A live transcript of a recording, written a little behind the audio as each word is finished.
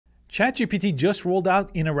ChatGPT just rolled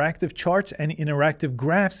out interactive charts and interactive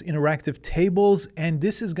graphs, interactive tables, and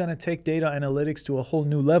this is going to take data analytics to a whole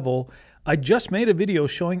new level. I just made a video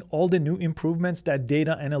showing all the new improvements that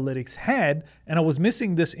data analytics had, and I was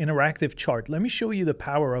missing this interactive chart. Let me show you the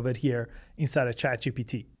power of it here inside of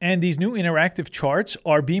ChatGPT. And these new interactive charts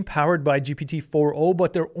are being powered by GPT 4.0,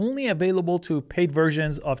 but they're only available to paid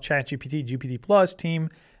versions of ChatGPT, GPT Plus, Team,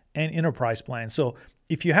 and Enterprise plan. So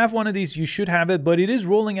if you have one of these, you should have it, but it is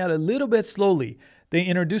rolling out a little bit slowly. They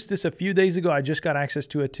introduced this a few days ago. I just got access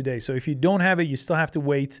to it today. So if you don't have it, you still have to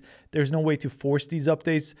wait. There's no way to force these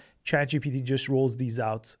updates. ChatGPT just rolls these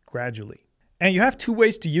out gradually. And you have two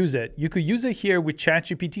ways to use it. You could use it here with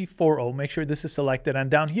ChatGPT 4.0. Make sure this is selected.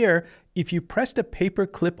 And down here, if you press the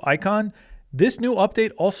paperclip icon, this new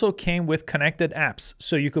update also came with connected apps.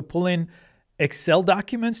 So you could pull in Excel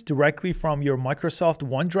documents directly from your Microsoft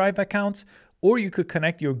OneDrive accounts, or you could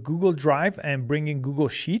connect your Google Drive and bring in Google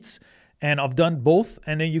Sheets. And I've done both.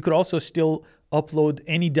 And then you could also still upload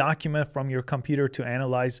any document from your computer to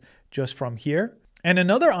analyze just from here. And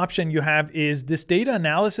another option you have is this data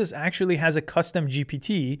analysis actually has a custom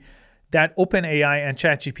GPT that OpenAI and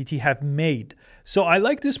ChatGPT have made. So I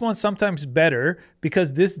like this one sometimes better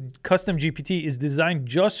because this custom GPT is designed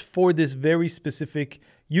just for this very specific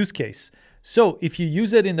use case. So if you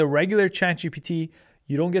use it in the regular ChatGPT,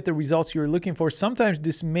 you don't get the results you're looking for. Sometimes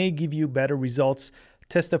this may give you better results.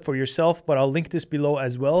 Test it for yourself, but I'll link this below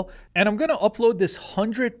as well. And I'm gonna upload this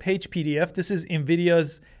 100-page PDF. This is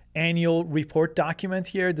NVIDIA's annual report document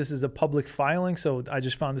here. This is a public filing, so I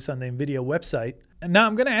just found this on the NVIDIA website. And now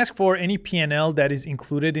I'm gonna ask for any P&L that is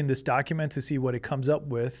included in this document to see what it comes up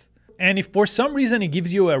with. And if for some reason it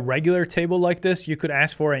gives you a regular table like this, you could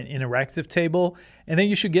ask for an interactive table, and then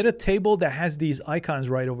you should get a table that has these icons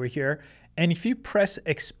right over here. And if you press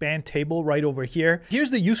expand table right over here,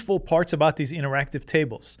 here's the useful parts about these interactive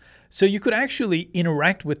tables. So you could actually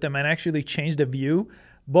interact with them and actually change the view.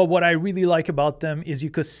 But what I really like about them is you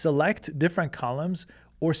could select different columns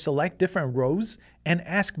or select different rows and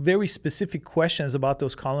ask very specific questions about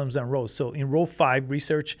those columns and rows. So in row 5,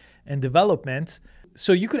 research and development,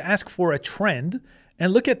 so you could ask for a trend,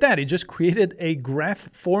 and look at that. It just created a graph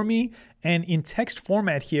for me, and in text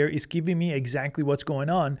format here is giving me exactly what's going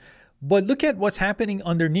on. But look at what's happening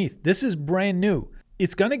underneath. This is brand new.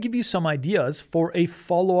 It's gonna give you some ideas for a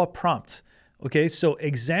follow-up prompt. Okay, so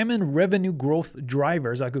examine revenue growth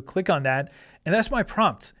drivers. I could click on that, and that's my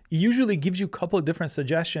prompt. It usually gives you a couple of different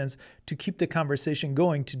suggestions to keep the conversation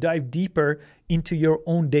going, to dive deeper into your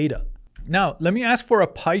own data. Now, let me ask for a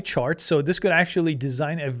pie chart. So this could actually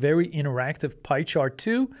design a very interactive pie chart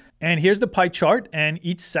too. And here's the pie chart, and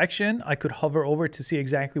each section, I could hover over to see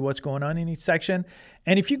exactly what's going on in each section.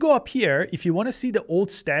 And if you go up here, if you want to see the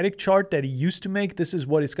old static chart that he used to make, this is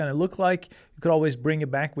what it's going to look like. You could always bring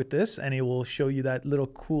it back with this, and it will show you that little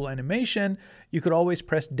cool animation. You could always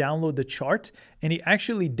press download the chart, and it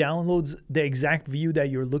actually downloads the exact view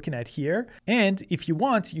that you're looking at here. And if you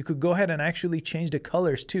want, you could go ahead and actually change the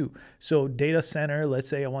colors too. So data center, let's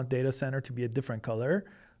say I want data center to be a different color.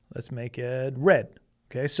 Let's make it red.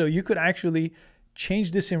 Okay, so you could actually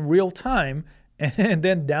change this in real time and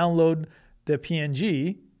then download the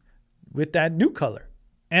PNG with that new color.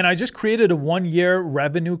 And I just created a 1-year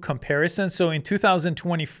revenue comparison. So in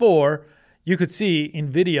 2024, you could see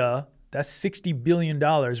NVIDIA, that's $60 billion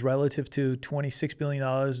relative to $26 billion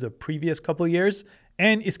the previous couple of years.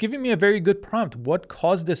 And it's giving me a very good prompt. What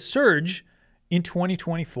caused the surge in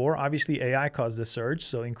 2024? Obviously AI caused the surge,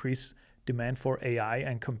 so increase demand for AI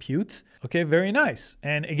and compute. Okay, very nice.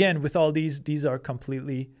 And again, with all these are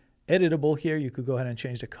completely editable here. You could go ahead and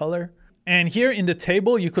change the color. And here in the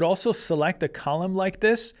table, you could also select a column like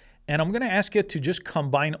this. And I'm gonna ask it to just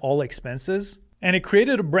combine all expenses. And it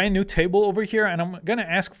created a brand new table over here. And I'm gonna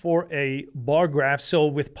ask for a bar graph. So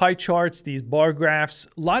with pie charts, these bar graphs,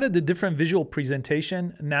 a lot of the different visual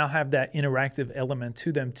presentation now have that interactive element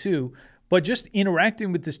to them too. But just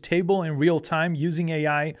interacting with this table in real time using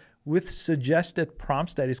AI with suggested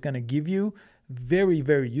prompts that it's going to give you, very,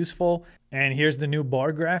 very useful. And here's the new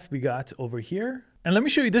bar graph we got over here. And let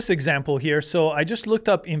me show you this example here. So I just looked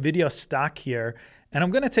up NVIDIA stock here, and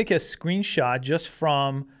I'm going to take a screenshot just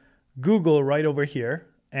from Google right over here.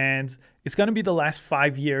 And it's going to be the last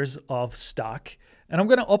 5 years of stock. And I'm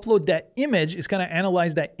going to upload that image. It's going to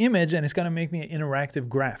analyze that image, and it's going to make me an interactive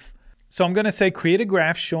graph. So I'm going to say create a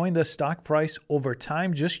graph showing the stock price over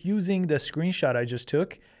time just using the screenshot I just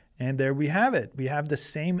took. And there we have it. We have the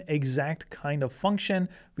same exact kind of function.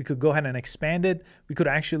 We could go ahead and expand it. We could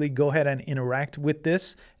actually go ahead and interact with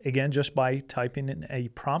this, again, just by typing in a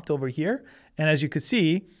prompt over here. And as you can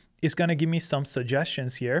see, it's going to give me some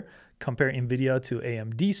suggestions here. compare NVIDIA to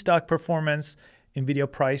AMD stock performance,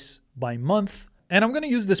 NVIDIA price by month. And I'm going to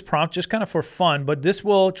use this prompt just kind of for fun, but this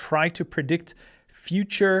will try to predict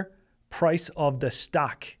future price of the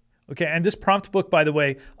stock. Okay, and this prompt book, by the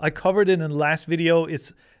way, I covered it in the last video.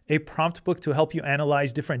 It's a prompt book to help you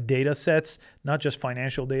analyze different data sets, not just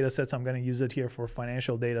financial data sets. I'm going to use it here for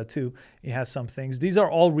financial data too. It has some things. These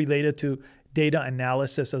are all related to data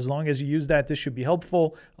analysis. As long as you use that, this should be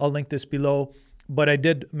helpful. I'll link this below. But I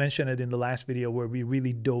did mention it in the last video where we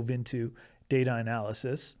really dove into data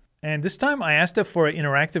analysis. And this time I asked it for an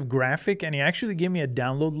interactive graphic, and he actually gave me a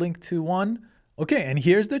download link to one. Okay, and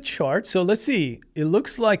here's the chart. So let's see. It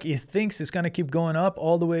looks like it thinks it's going to keep going up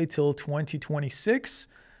all the way till 2026.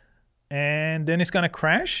 And then it's going to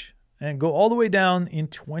crash and go all the way down in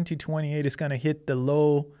 2028. It's going to hit the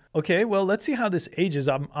low. Okay, well, let's see how this ages.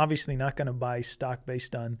 I'm obviously not going to buy stock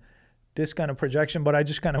based on this kind of projection, but I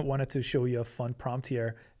just kind of wanted to show you a fun prompt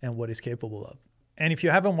here and what it's capable of. And if you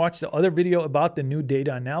haven't watched the other video about the new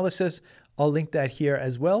data analysis, I'll link that here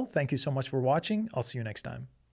as well. Thank you so much for watching. I'll see you next time.